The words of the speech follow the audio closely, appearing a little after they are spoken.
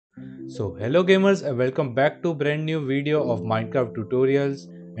So hello gamers and welcome back to brand new video of Minecraft tutorials,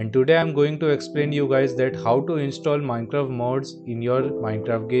 and today I'm going to explain you guys that how to install Minecraft mods in your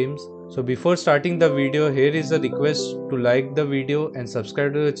Minecraft games. So before starting the video, here is a request to like the video and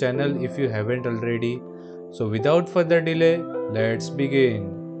subscribe to the channel if you haven't already. So without further delay, let's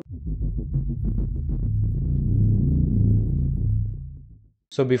begin.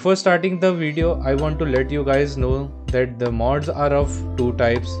 So before starting the video, I want to let you guys know that the mods are of two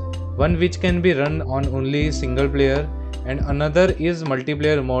types. One which can be run on only single player and another is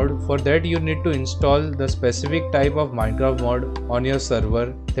multiplayer mod. For that you need to install the specific type of Minecraft mod on your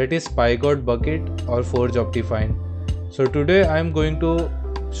server, that is Spygod Bucket or Forge Optifine. So today I am going to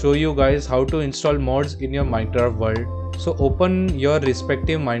show you guys how to install mods in your Minecraft world. So open your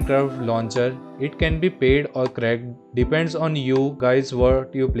respective Minecraft launcher. It can be paid or cracked, depends on you guys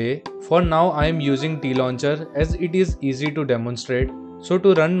what you play. For now I am using T launcher as it is easy to demonstrate. So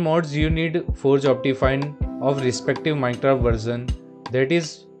to run mods you need Forge Optifine of respective Minecraft version, that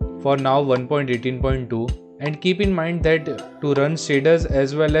is for now 1.18.2, and keep in mind that to run shaders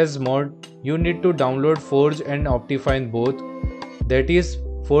as well as mod you need to download Forge and Optifine both, that is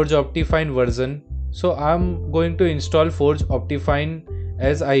Forge Optifine version. So I am going to install Forge Optifine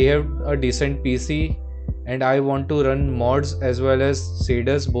as I have a decent PC and I want to run mods as well as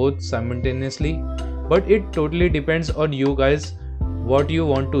shaders both simultaneously, but it totally depends on you guys what you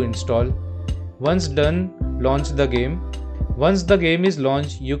want to install. Once done, launch the game. Once the game is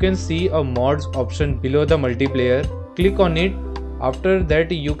launched, you can see a mods option below the multiplayer. Click on it. After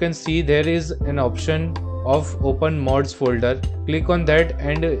that you can see there is an option of open mods folder. Click on that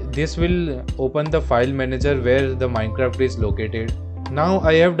and this will open the file manager where the Minecraft is located. Now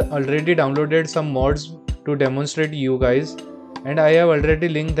I have already downloaded some mods to demonstrate you guys, and I have already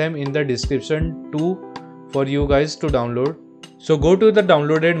linked them in the description too for you guys to download. So go to the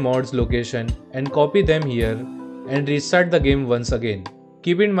downloaded mods location and copy them here and restart the game once again.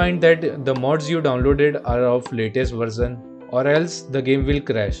 Keep in mind that the mods you downloaded are of latest version or else the game will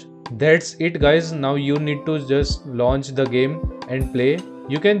crash. That's it guys, now you need to just launch the game and play.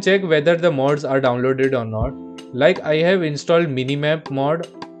 You can check whether the mods are downloaded or not. Like I have installed minimap mod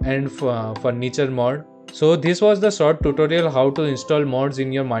and furniture mod. So this was the short tutorial how to install mods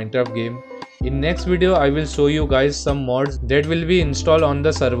in your Minecraft game. In next video I will show you guys some mods that will be installed on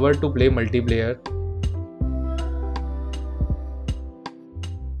the server to play multiplayer.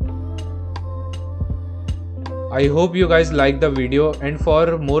 I hope you guys like the video, and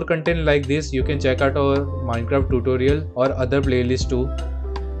for more content like this you can check out our Minecraft tutorial or other playlist too.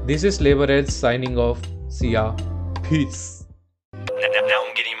 This is Labor Edge signing off. See ya. Peace.